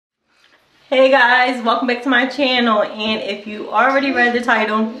Hey guys, welcome back to my channel, and if you already read the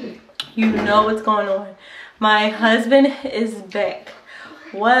title, you know what's going on. My husband is back.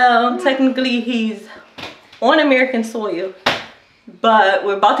 Well, technically he's on American soil, but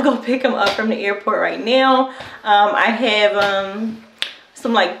we're about to go pick him up from the airport right now. I have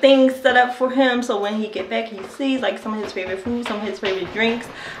some like things set up for him, so when he get back he sees like some of his favorite food, some of his favorite drinks.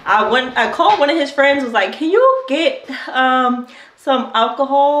 I called one of his friends, was like, can you get some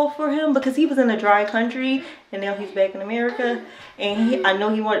alcohol for him, because he was in a dry country and now he's back in America, and I know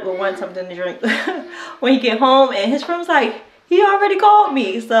he would want something to drink when he get home. And his friend was like, he already called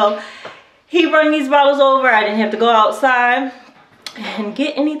me, so he brought these bottles over. I didn't have to go outside and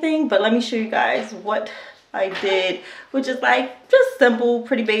get anything, but let me show you guys what I did, which is like just simple,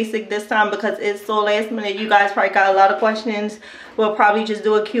 pretty basic this time because it's so last minute. You guys probably got a lot of questions. We'll probably just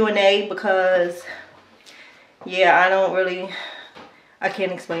do a Q&A because yeah, I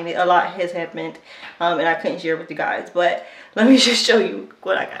can't explain it. A lot has happened and I couldn't share with you guys, but let me just show you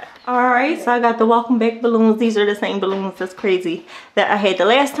what I got. All right, so I got the welcome back balloons. These are the same balloons, that's crazy, that I had the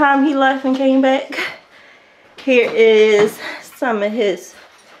last time he left and came back. Here is some of his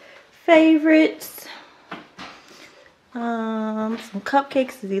favorites. Some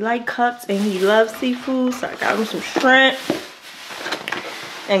cupcakes, because he likes cups and he loves seafood, so I got him some shrimp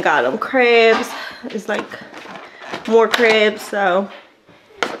and got him crabs. It's like more crabs, so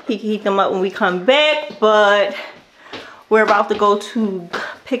he can heat them up when we come back. But we're about to go to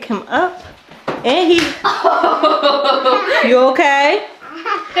pick him up, and he you okay?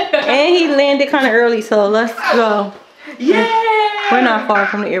 And he landed kind of early, so let's go. Yay! We're not far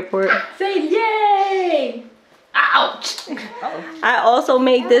from the airport. Say yay! Ouch! I also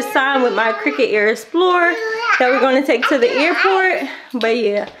made this sign with my Cricket Air Explorer that we're going to take to the airport. But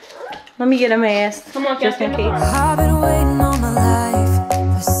yeah, let me get a mask. Come on, just in case. I've been waiting all my life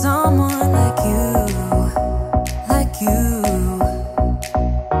for someone like you, like you.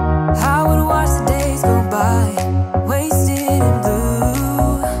 I would watch the days go by, wasted and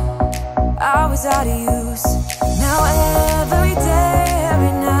blue. I was out of use. Now every day,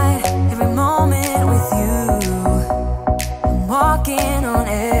 every night, every moment with you, I'm walking on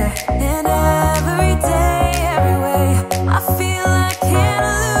air. And every day, every way, I feel I can't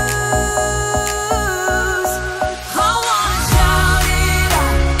lose. I wanna shout it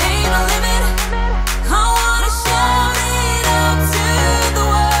out, ain't no limit. I wanna shout it out to the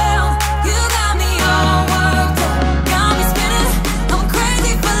world. You got me all worked up, got me spinning. I'm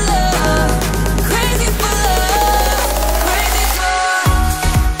crazy for love, crazy for love, crazy for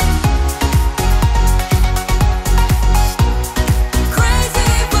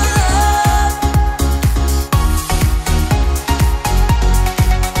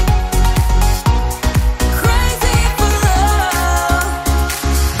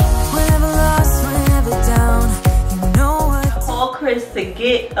To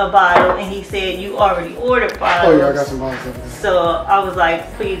get a bottle, and he said you already ordered bottles. Oh yeah, I got some bottles over there. So I was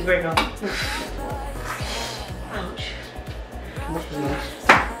like, please bring them. Ouch. That was nice.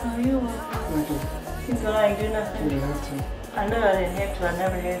 Oh, you welcome. Thank you. You feel I ain't do nothing? You didn't have to. I know I didn't have to. I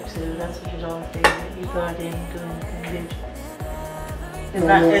never have to. That's what you always say. You feel I didn't do anything, did you?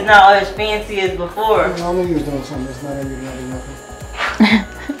 It's not as fancy as before. I know you was doing something. It's not even not nothing.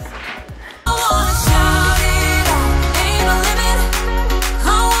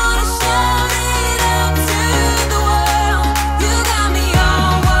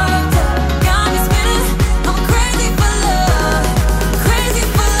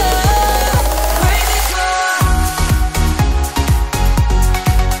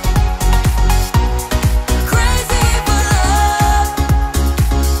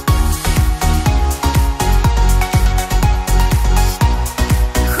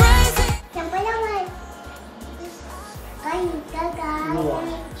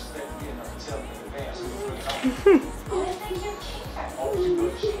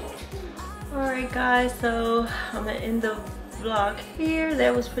 Alright guys, so I'm gonna end the vlog here.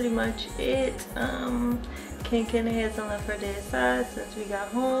 That was pretty much it. Ken had some left for their side since we got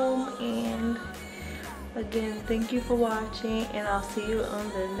home, and again, thank you for watching, and I'll see you on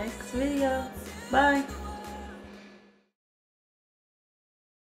the next video. Bye.